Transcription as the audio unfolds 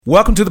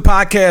Welcome to the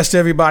podcast,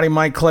 everybody.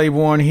 Mike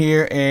Claiborne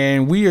here,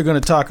 and we are going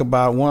to talk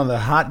about one of the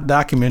hot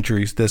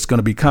documentaries that's going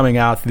to be coming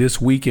out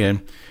this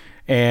weekend.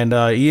 And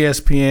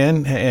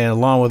ESPN, and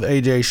along with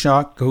AJ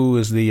Schauck, who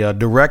is the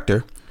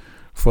director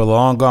for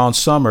Long Gone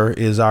Summer,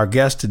 is our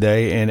guest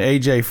today. And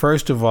AJ,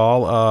 first of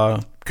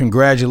all,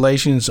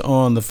 congratulations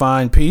on the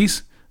fine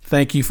piece.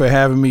 Thank you for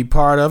having me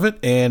part of it,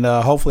 and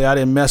hopefully I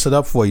didn't mess it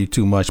up for you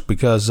too much,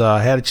 because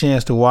I had a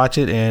chance to watch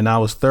it, and I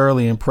was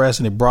thoroughly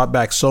impressed, and it brought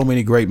back so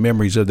many great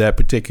memories of that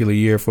particular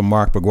year for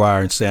Mark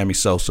McGwire and Sammy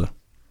Sosa.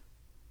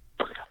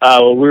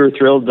 Well, we were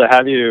thrilled to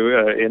have you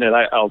in it.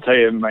 I'll tell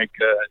you, Mike,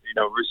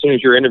 as soon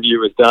as your interview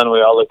was done, we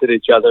all looked at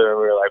each other, and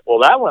we were like, well,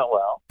 that went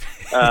well.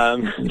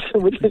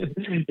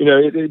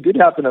 It did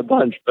happen a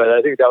bunch, but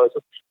I think that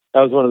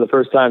was one of the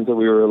first times that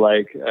we were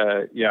like,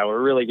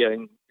 we're really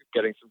getting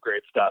some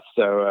great stuff.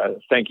 So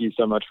thank you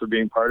so much for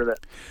being part of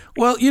it.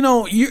 Well,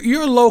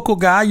 you're a local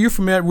guy. You're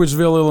from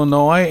Edwardsville,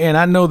 Illinois, and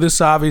I know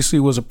this obviously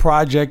was a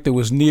project that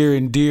was near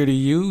and dear to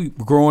you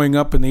growing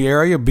up in the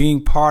area,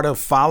 being part of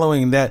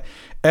following that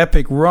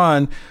epic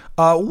run.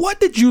 What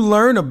did you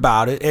learn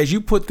about it as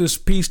you put this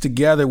piece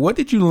together? What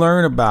did you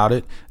learn about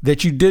it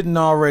that you didn't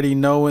already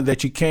know and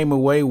that you came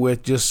away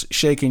with just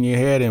shaking your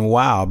head and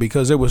wow,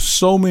 because there were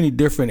so many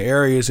different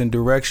areas and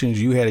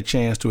directions you had a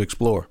chance to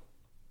explore?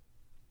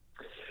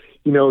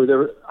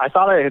 I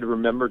thought I had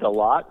remembered a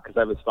lot because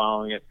I was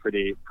following it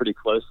pretty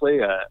closely.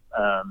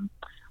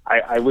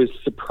 I was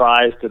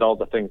surprised at all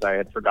the things I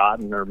had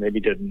forgotten or maybe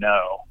didn't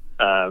know,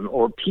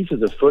 or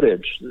pieces of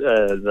footage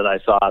that I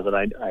saw that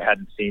I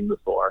hadn't seen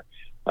before.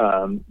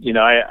 I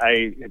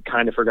had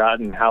kind of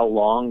forgotten how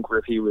long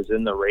Griffey was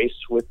in the race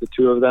with the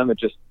two of them. It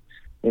just,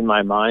 in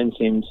my mind,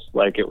 seems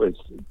like it was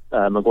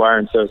McGwire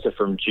and Sosa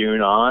from June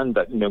on,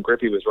 but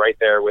Griffey was right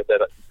there with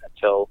it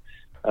until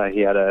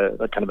he had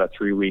a kind of a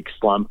 3-week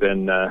slump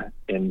in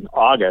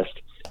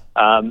August.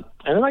 And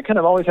then I kind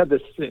of always had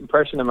this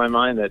impression in my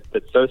mind that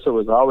Sosa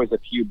was always a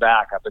few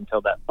back up until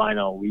that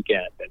final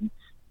weekend. And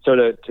so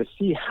to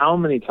see how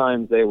many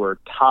times they were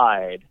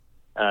tied,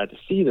 to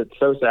see that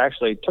Sosa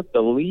actually took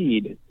the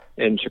lead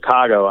in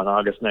Chicago on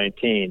August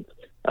 19th,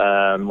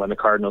 when the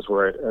Cardinals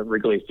were at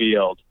Wrigley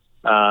Field,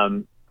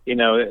 that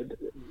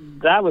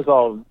was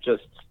all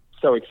just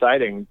so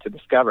exciting to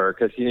discover,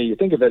 because, you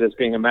think of it as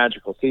being a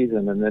magical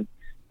season, and then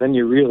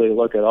you really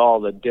look at all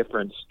the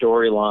different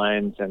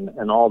storylines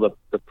and all the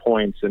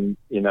points, and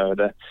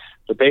the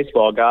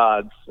baseball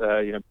gods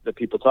that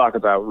people talk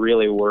about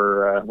really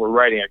were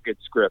writing a good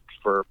script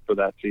for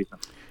that season.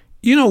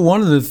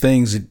 One of the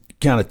things that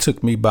kind of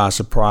took me by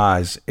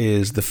surprise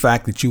is the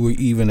fact that you were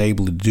even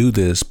able to do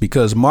this,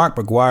 because Mark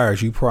McGwire,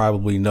 as you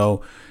probably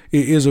know,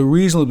 is a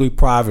reasonably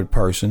private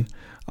person.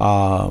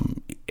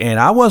 And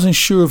I wasn't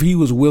sure if he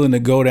was willing to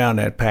go down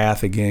that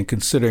path again,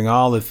 considering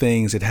all the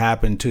things that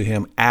happened to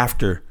him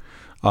after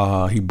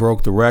he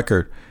broke the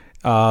record.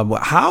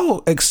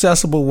 How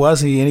accessible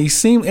was he? And he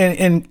seemed,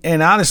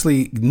 and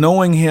honestly,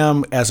 knowing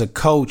him as a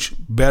coach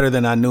better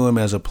than I knew him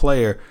as a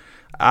player,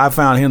 I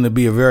found him to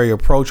be a very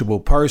approachable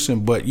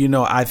person. But,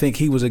 I think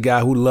he was a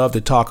guy who loved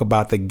to talk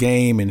about the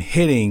game and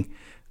hitting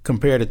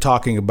compared to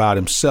talking about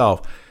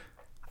himself.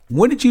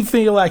 When did you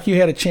feel like you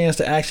had a chance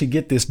to actually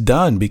get this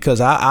done?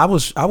 Because I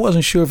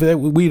wasn't sure if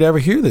we'd ever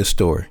hear this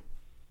story.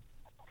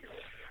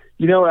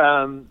 It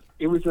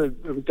was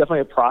definitely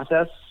a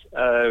process.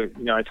 I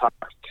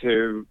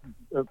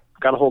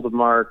got a hold of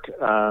Mark,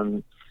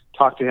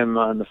 talked to him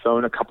on the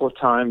phone a couple of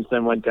times,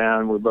 then went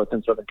down. We were both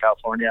in Southern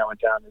California. I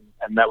went down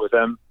and met with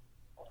him.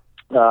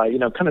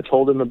 Kind of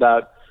told him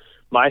about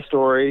my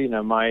story,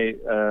 my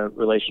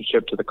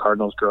relationship to the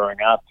Cardinals growing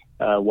up,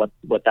 what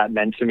that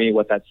meant to me,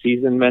 what that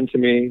season meant to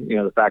me,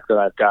 the fact that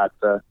I've got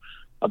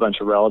a bunch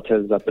of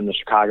relatives up in the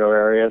Chicago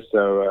area.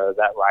 So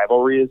that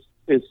rivalry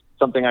is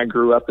something I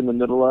grew up in the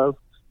middle of.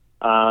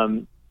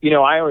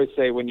 I always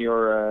say when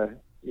you're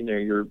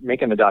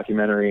making a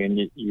documentary and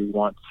you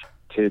want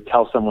to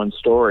tell someone's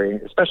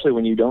story, especially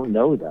when you don't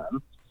know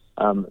them,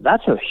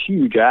 that's a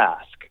huge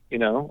ask,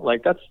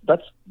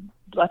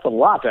 that's a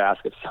lot to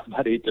ask of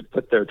somebody to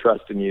put their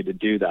trust in you to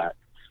do that.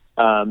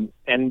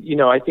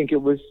 I think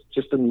it was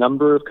just a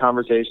number of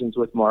conversations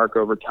with Mark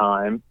over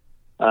time.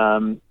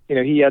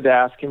 He had to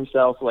ask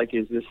himself,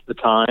 is this the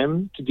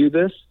time to do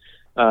this?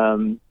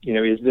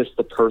 Is this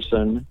the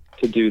person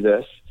to do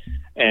this?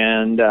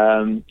 And,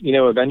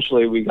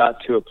 eventually we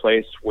got to a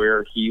place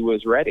where he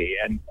was ready.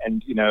 And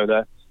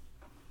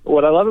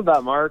what I love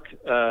about Mark,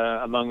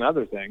 among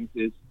other things,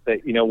 is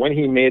that, when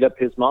he made up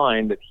his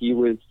mind that he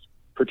was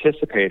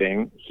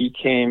participating, he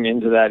came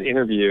into that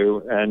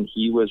interview and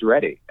he was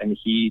ready. And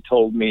he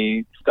told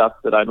me stuff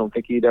that I don't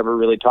think he'd ever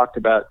really talked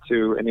about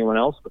to anyone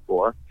else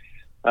before.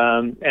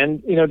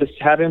 To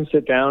have him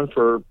sit down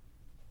for,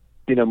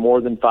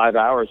 more than 5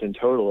 hours in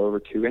total over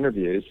 2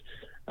 interviews,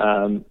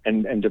 and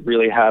to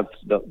really have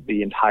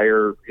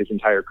his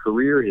entire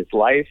career, his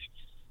life,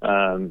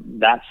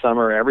 that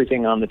summer,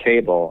 everything on the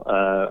table.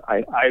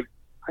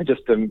 I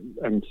just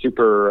am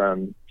super,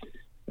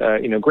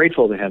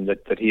 grateful to him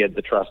that he had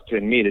the trust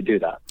in me to do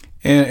that.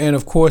 And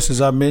of course,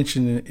 as I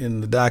mentioned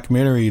in the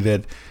documentary,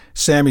 that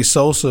Sammy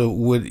Sosa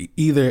would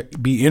either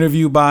be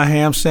interviewed by a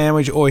ham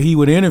sandwich or he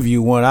would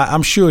interview one.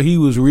 I'm sure he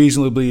was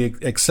reasonably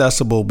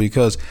accessible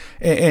because,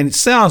 and it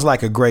sounds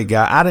like a great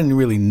guy. I didn't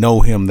really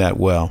know him that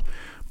well,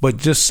 but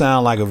just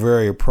sound like a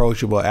very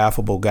approachable,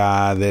 affable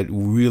guy that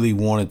really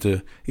wanted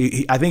to.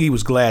 I think he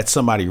was glad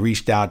somebody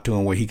reached out to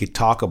him where he could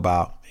talk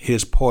about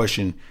his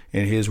portion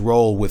and his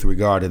role with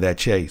regard to that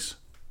chase.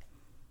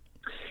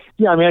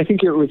 Yeah, I mean, I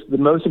think it was the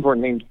most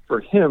important thing for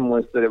him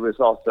was that it was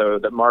also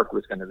that Mark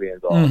was going to be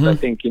involved. Mm-hmm. I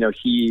think,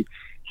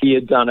 he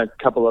had done a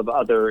couple of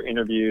other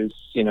interviews,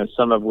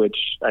 some of which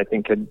I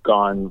think had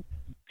gone,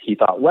 he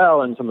thought,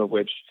 well, and some of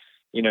which,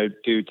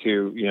 due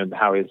to,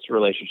 how his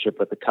relationship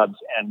with the Cubs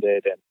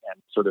ended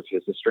and sort of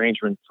his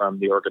estrangement from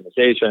the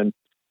organization.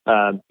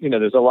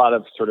 There's a lot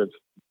of sort of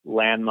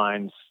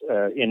landmines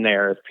in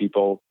there if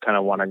people kind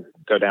of want to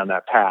go down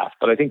that path.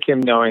 But I think him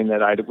knowing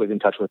that I was in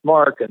touch with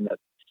Mark and that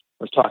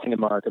was talking to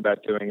Mark about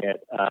doing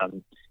it,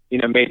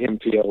 made him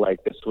feel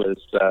like this was,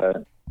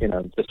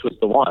 this was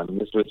the one.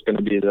 This was going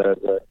to be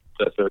the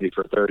 30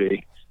 for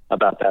 30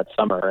 about that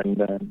summer,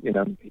 and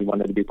he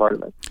wanted to be part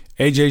of it.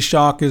 AJ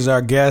Schalk is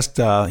our guest.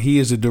 He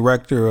is the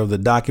director of the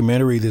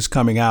documentary that's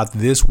coming out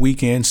this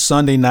weekend,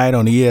 Sunday night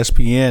on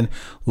ESPN,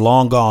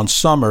 Long Gone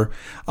Summer.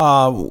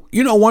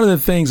 One of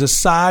the things,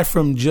 aside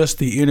from just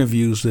the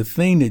interviews, the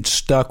thing that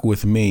stuck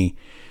with me,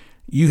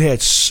 you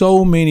had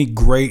so many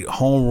great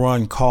home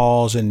run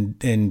calls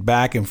and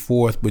back and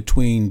forth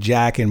between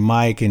Jack and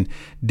Mike and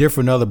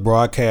different other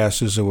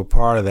broadcasters that were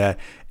part of that,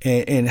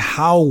 and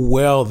how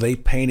well they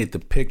painted the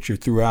picture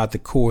throughout the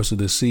course of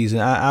the season.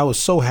 I was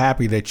so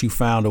happy that you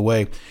found a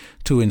way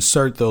to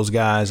insert those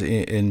guys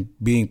in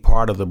being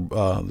part of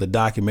the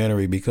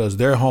documentary, because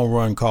their home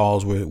run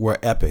calls were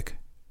epic.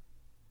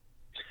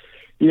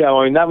 Yeah,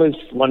 I mean, that was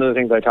one of the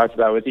things I talked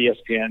about with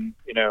ESPN,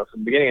 from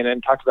the beginning, and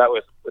then talked about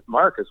with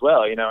Mark as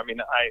well.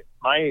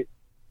 My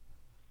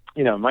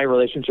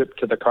relationship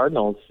to the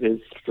Cardinals is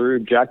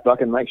through Jack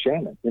Buck and Mike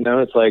Shannon.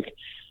 It's like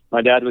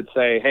my dad would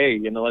say, hey,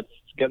 let's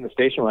get in the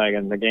station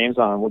wagon. The game's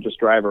on. We'll just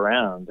drive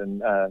around.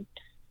 And,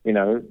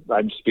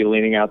 I'd just be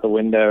leaning out the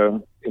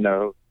window,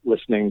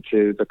 listening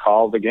to the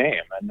call of the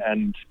game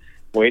and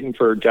waiting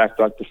for Jack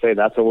Buck to say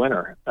that's a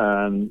winner.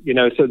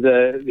 So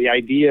the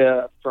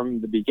idea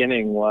from the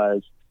beginning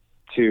was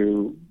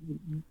to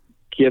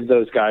give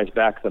those guys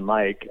back the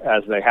mic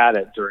as they had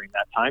it during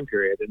that time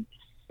period. And,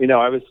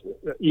 I was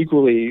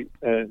equally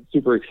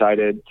super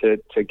excited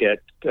to get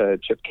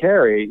Chip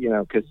Caray,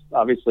 because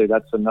obviously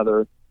that's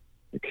another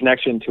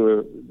connection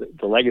to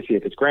the legacy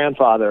of his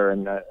grandfather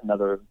and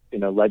another,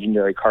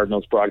 legendary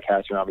Cardinals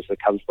broadcaster and obviously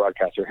Cubs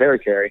broadcaster, Harry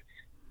Caray.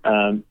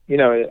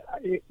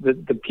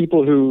 The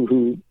people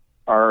who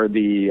are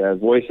the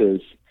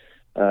voices,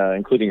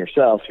 including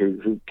yourself,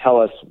 who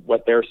tell us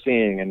what they're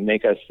seeing and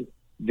make us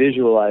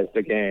visualize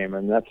the game,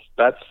 and that's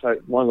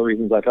one of the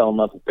reasons I fell in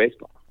love with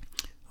baseball.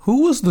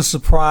 Who was the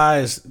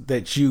surprise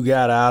that you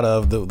got out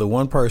of the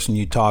one person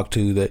you talked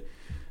to that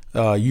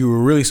you were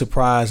really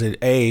surprised at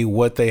A,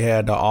 what they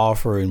had to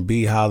offer, and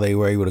B, how they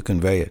were able to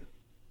convey it?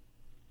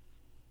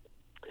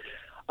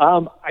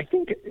 I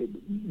think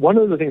one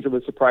of the things that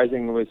was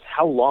surprising was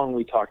how long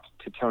we talked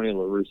to Tony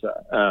La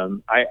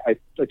Russa.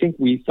 I think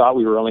we thought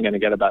we were only going to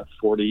get about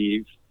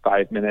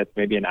 45 minutes,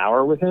 maybe an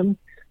hour with him.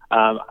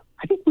 I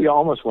think we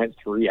almost went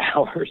 3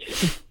 hours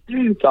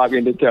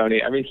talking to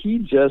Tony. I mean,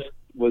 he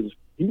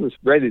was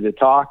ready to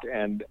talk,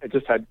 and it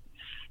just had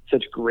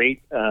such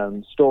great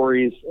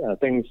stories,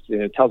 things.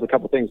 Tells a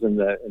couple things in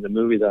the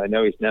movie that I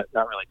know he's not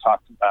really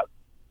talked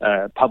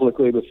about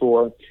publicly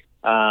before.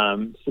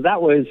 So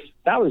that was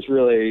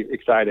really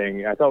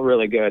exciting. I felt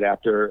really good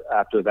after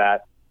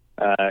that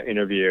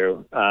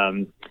interview.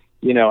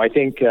 I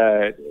think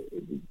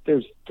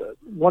there's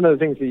one of the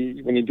things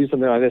when you do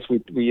something like this,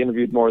 we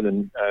interviewed more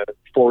than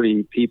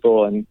 40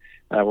 people, and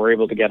we're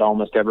able to get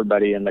almost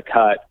everybody in the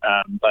cut.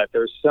 But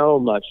there's so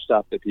much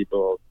stuff that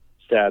people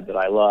said that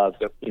I love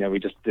that we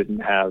just didn't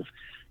have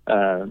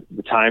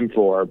the time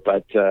for.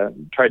 But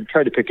tried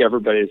to pick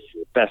everybody's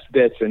best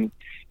bits, and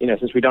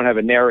since we don't have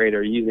a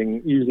narrator,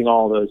 using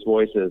all those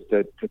voices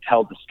to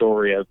tell the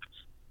story of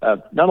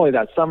not only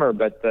that summer,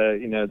 but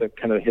the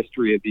kind of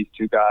history of these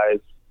two guys,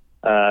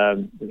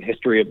 the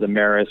history of the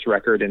Maris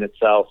record in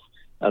itself,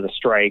 the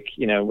strike.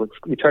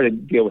 We try to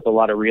deal with a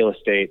lot of real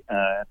estate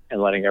and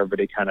letting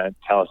everybody kind of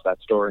tell us that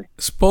story.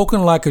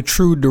 Spoken like a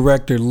true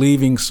director,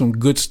 leaving some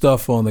good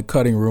stuff on the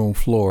cutting room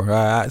floor.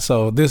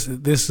 So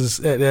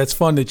that's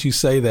fun that you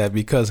say that,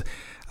 because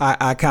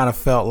I kind of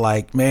felt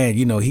like, man,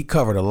 he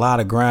covered a lot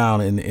of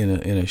ground in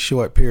a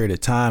short period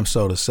of time,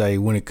 so to say,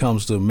 when it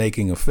comes to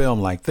making a film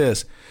like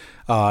this.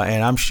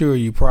 And I'm sure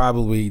you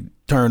probably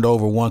turned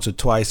over once or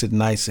twice at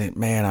night saying,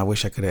 man, I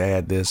wish I could have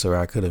added this, or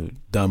I could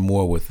have done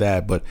more with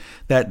that. But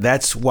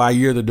that's why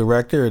you're the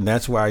director, and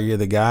that's why you're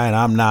the guy, and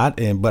I'm not.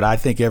 But I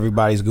think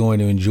everybody's going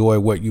to enjoy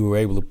what you were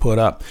able to put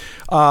up.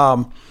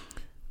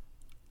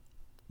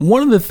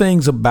 One of the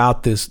things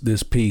about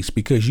this piece,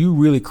 because you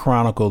really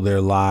chronicle their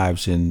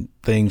lives and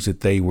things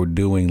that they were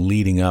doing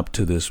leading up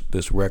to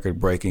this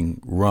record-breaking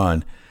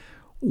run,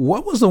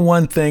 what was the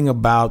one thing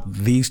about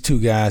these two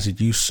guys that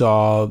you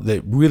saw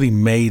that really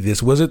made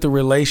this? Was it the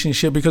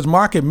relationship? Because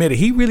Mark admitted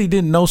he really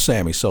didn't know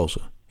Sammy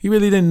Sosa. He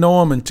really didn't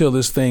know him until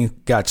this thing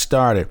got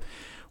started.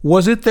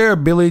 Was it their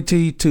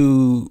ability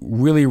to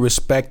really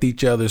respect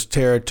each other's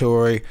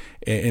territory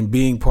and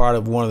being part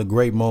of one of the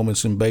great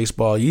moments in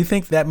baseball? You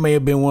think that may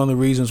have been one of the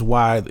reasons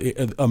why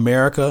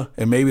America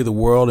and maybe the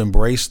world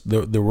embraced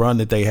the run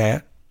that they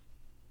had?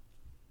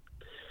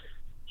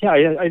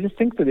 Yeah, I just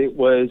think that it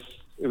was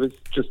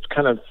just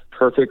kind of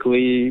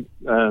perfectly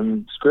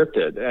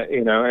scripted.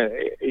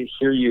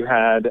 Here you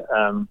had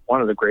one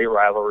of the great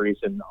rivalries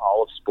in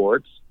all of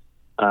sports.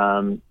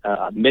 A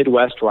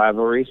Midwest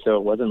rivalry, so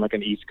it wasn't like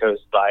an East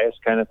Coast bias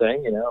kind of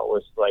thing. It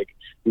was like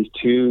these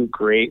two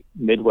great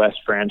Midwest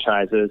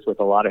franchises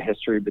with a lot of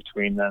history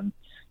between them.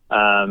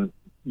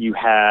 You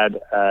had,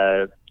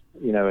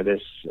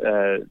 this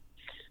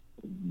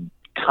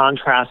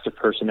contrast of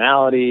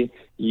personality.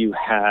 You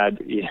had,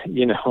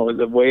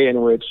 the way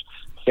in which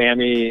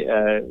Sammy,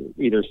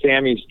 either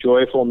Sammy's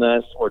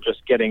joyfulness or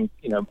just getting,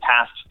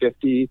 past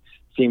 50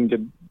 seemed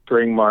to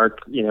bring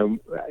Mark,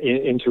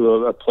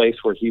 into a place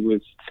where he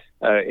was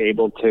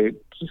able to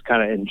just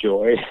kind of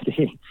enjoy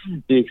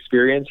the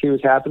experience he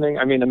was happening.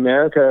 I mean,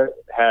 America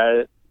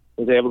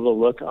was able to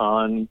look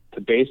on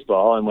to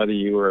baseball, and whether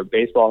you were a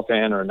baseball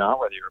fan or not,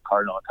 whether you were a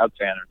Cardinal or Cub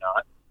fan or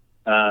not,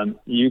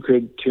 you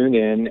could tune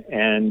in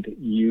and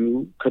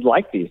you could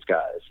like these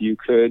guys. You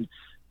could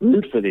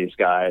root for these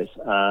guys.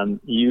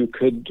 You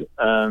could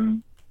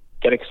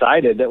get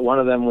excited that one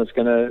of them was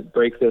going to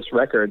break this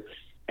record.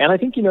 And I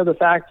think, the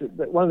fact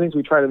that one of the things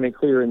we try to make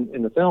clear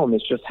in the film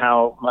is just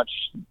how much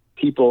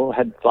people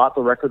had thought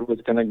the record was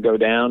going to go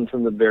down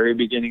from the very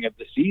beginning of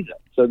the season.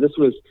 So this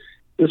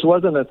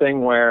wasn't a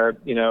thing where,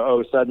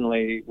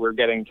 suddenly we're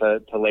getting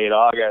to late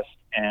August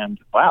and,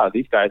 wow,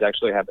 these guys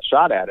actually have a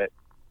shot at it.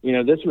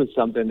 This was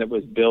something that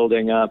was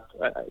building up.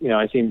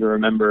 I seem to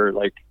remember,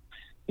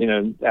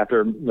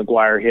 after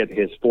McGwire hit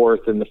his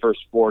fourth in the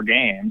first 4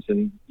 games,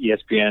 and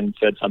ESPN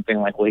said something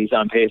like, well, he's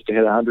on pace to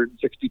hit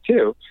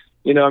 162.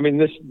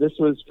 This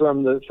was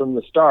from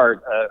the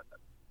start.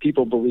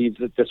 People believed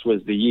that this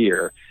was the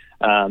year,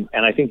 and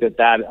I think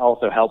that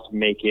also helped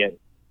make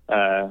it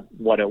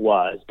what it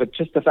was. But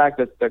just the fact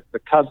that the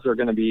Cubs are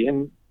going to be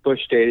in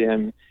Busch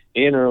Stadium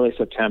in early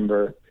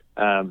September,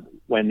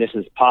 when this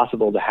is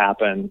possible to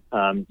happen,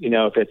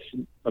 if it's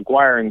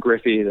McGwire and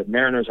Griffey, the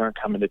Mariners aren't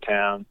coming to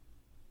town.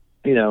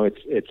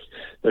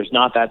 There's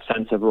not that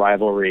sense of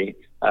rivalry.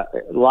 A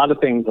lot of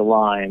things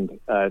aligned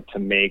to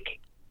make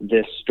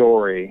this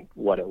story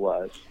what it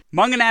was.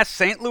 Mungenast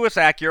St. Louis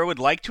Acura would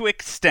like to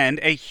extend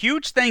a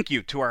huge thank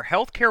you to our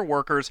healthcare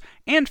workers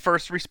and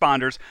first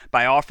responders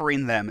by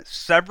offering them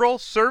several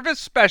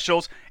service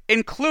specials,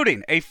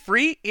 including a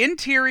free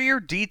interior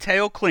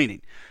detail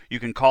cleaning. You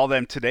can call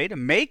them today to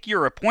make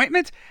your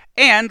appointment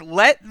and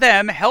let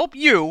them help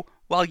you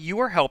while you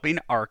are helping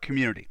our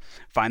community.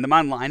 Find them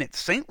online at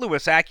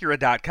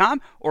stlouisacura.com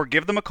or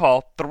give them a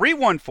call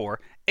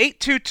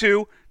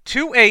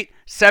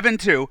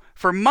 314-822-2872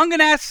 for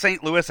Mungenast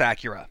St. Louis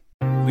Acura.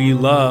 We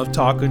love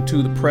talking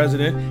to the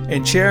president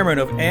and chairman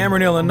of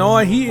Ameren,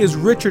 Illinois. He is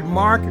Richard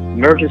Mark.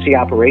 Emergency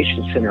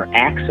Operations Center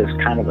acts as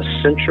kind of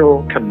a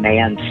central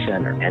command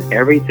center, and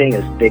everything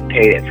is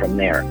dictated from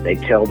there. They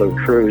tell the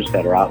crews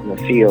that are out in the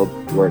field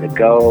where to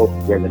go,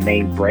 where the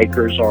main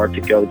breakers are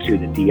to go to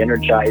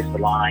de-energize the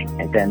line,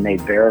 and then they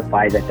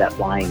verify that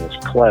line is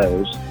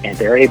closed, and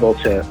they're able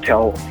to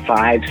tell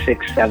 500,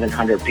 600,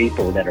 700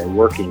 people that are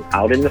working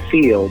out in the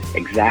field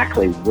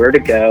exactly where to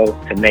go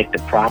to make the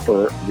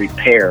proper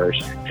repairs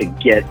to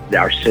get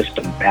our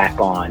system back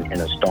on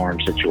in a storm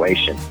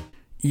situation.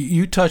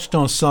 You touched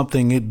on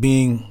something, it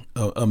being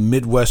a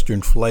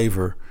Midwestern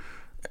flavor.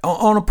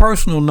 On a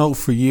personal note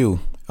for you,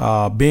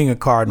 being a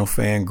Cardinal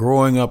fan,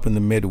 growing up in the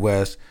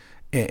Midwest,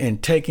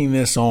 and taking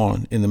this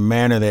on in the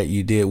manner that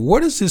you did, where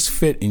does this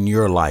fit in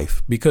your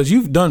life? Because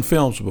you've done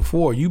films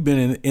before, you've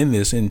been in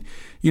this, and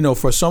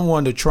for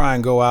someone to try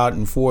and go out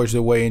and forge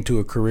their way into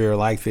a career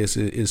like this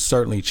is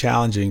certainly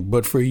challenging.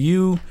 But for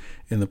you,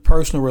 in the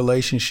personal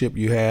relationship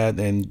you had,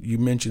 and you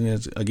mentioned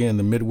this, again,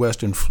 the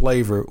Midwestern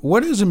flavor,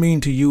 what does it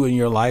mean to you in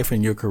your life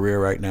and your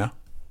career right now?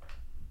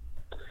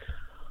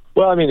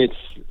 Well, I mean, it's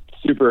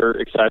super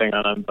exciting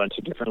on a bunch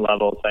of different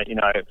levels.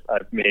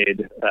 I've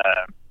made,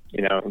 a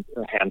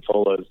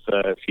handful of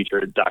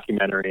featured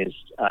documentaries.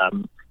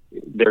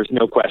 There's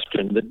no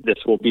question that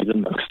this will be the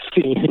most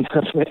seen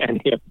of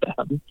any of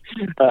them.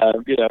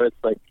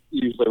 It's like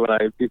usually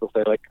when people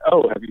say like,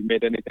 "Oh, have you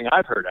made anything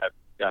I've heard of?"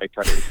 I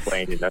try to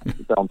explain, the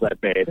films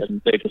I've made,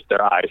 and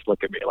their eyes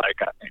look at me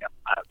like, I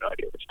have no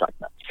idea what you're talking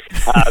about.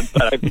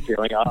 But I have a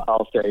feeling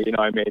I'll say,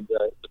 I made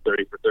the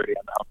 30 for 30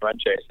 on the home run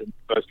chase, and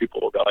most people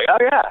will go like, "Oh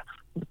yeah,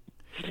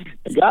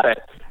 I got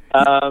it."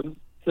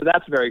 So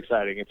that's very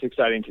exciting. It's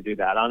exciting to do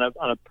that. On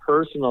a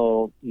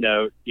personal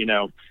note,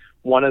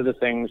 one of the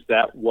things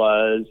that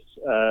was,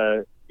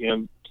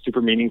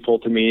 super meaningful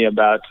to me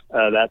about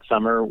that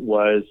summer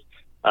was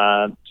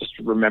just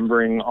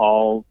remembering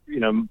all,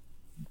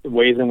 the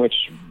ways in which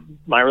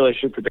my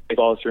relationship with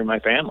baseball is through my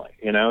family.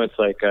 It's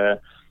like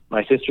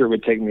my sister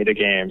would take me to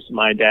games.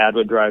 My dad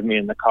would drive me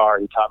in the car.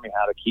 He taught me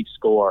how to keep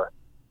score.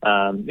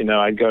 I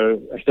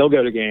still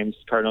go to games,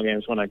 Cardinal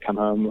games, when I come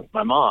home with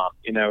my mom.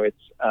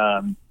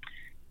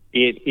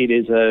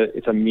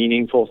 It's a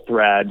meaningful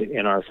thread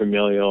in our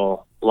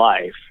familial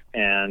life,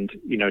 and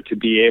to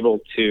be able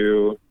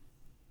to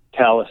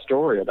tell a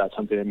story about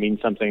something that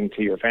means something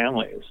to your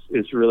family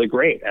is really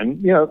great.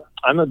 And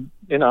I'm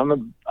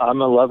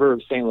a lover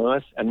of St.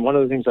 Louis, and one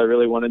of the things I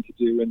really wanted to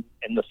do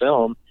in the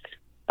film,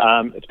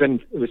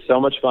 it was so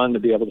much fun to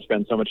be able to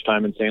spend so much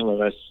time in St.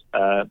 Louis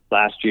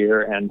last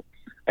year, and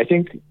I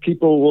think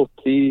people will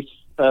see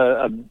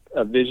a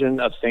vision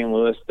of St.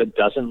 Louis that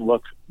doesn't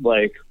look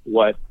like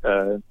what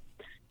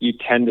you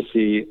tend to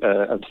see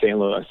of St.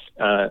 Louis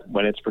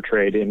when it's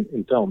portrayed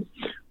in film.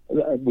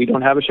 We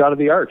don't have a shot of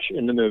the arch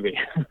in the movie.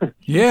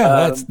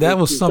 Yeah, that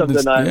was something.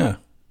 It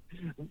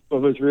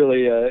was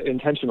really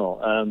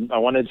intentional. I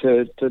wanted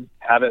to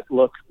have it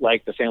look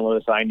like the St.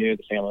 Louis I knew,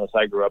 the St. Louis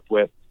I grew up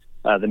with,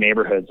 the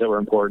neighborhoods that were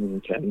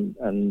important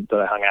and that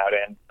I hung out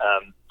in.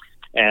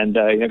 And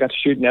got to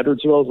shoot in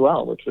Edwardsville as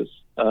well, which was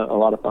a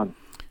lot of fun.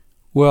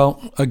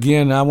 Well,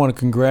 again, I want to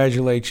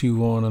congratulate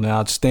you on an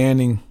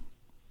outstanding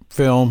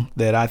film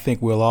that I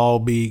think we'll all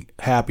be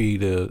happy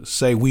to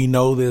say we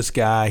know this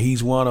guy.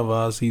 He's one of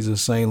us. He's a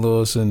St.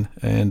 Louis,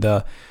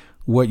 and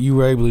what you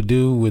were able to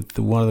do with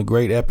one of the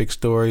great epic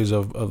stories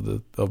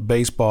of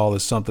baseball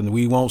is something that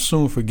we won't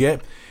soon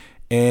forget.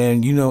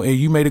 And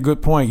you made a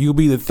good point. You'll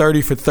be the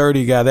 30 for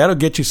 30 guy. That'll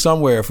get you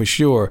somewhere for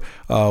sure.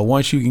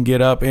 Once you can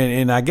get up,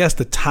 and I guess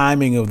the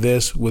timing of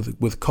this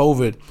with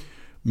COVID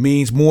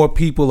means more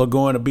people are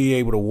going to be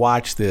able to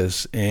watch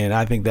this, and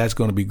I think that's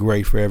going to be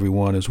great for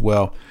everyone as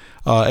well.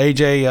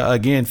 AJ,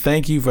 again,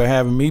 thank you for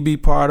having me be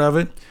part of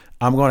it.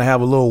 I'm going to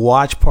have a little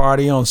watch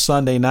party on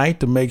Sunday night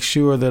to make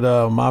sure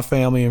that my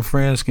family and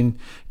friends can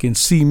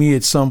see me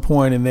at some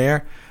point in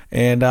there.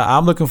 And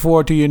I'm looking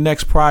forward to your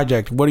next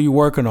project. What are you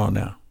working on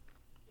now?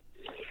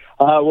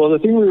 Well, the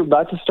thing we were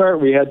about to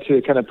start, we had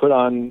to kind of put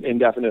on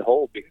indefinite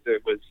hold because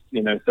it was,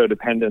 so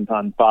dependent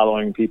on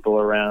following people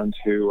around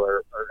who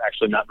are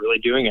actually not really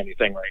doing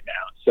anything right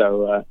now.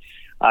 So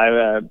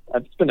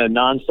it's been a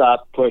nonstop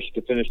push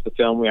to finish the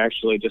film. We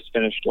actually just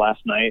finished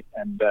last night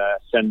and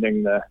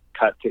sending the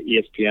cut to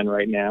ESPN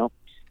right now.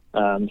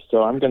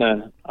 So I'm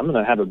gonna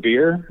have a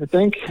beer, I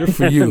think, good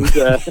for you.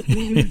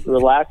 And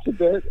relax a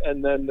bit,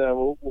 and then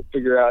we'll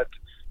figure out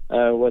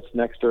what's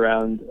next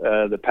around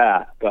the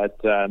path. But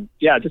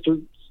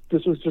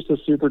this was just a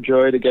super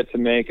joy to get to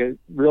make. It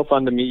real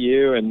fun to meet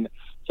you and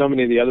so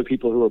many of the other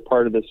people who were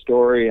part of this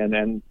story, and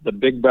then the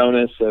big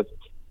bonus of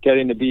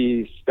getting to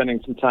be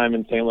spending some time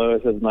in St.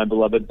 Louis as my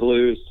beloved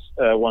Blues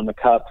won the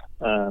Cup.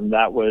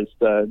 That was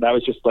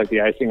just like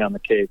the icing on the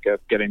cake of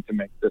getting to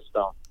make this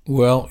film.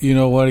 Well, you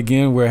know what?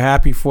 Again, we're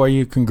happy for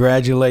you.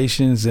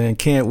 Congratulations, and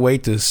can't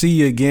wait to see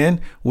you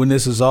again when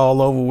this is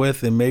all over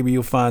with, and maybe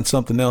you'll find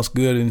something else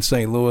good in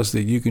St. Louis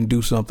that you can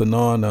do something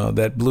on.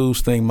 That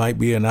Blues thing might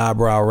be an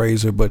eyebrow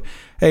raiser, but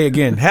hey,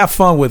 again, have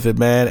fun with it,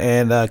 man,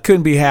 and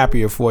couldn't be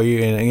happier for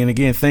you. And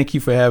again, thank you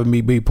for having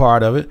me be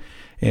part of it,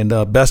 and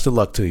best of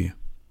luck to you.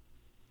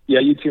 Yeah,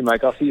 you too,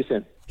 Mike. I'll see you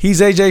soon.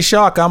 He's AJ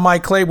Schalk. I'm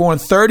Mike Claiborne.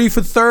 30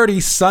 for 30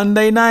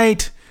 Sunday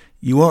night.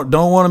 You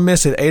don't want to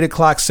miss it, 8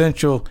 o'clock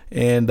Central,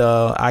 and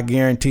I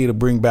guarantee to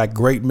bring back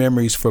great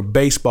memories for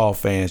baseball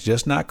fans,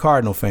 just not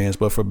Cardinal fans,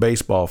 but for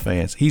baseball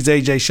fans. He's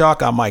AJ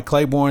Schalk. I'm Mike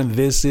Claiborne.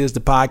 This is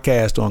the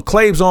podcast on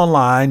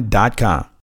ClaibsOnline.com.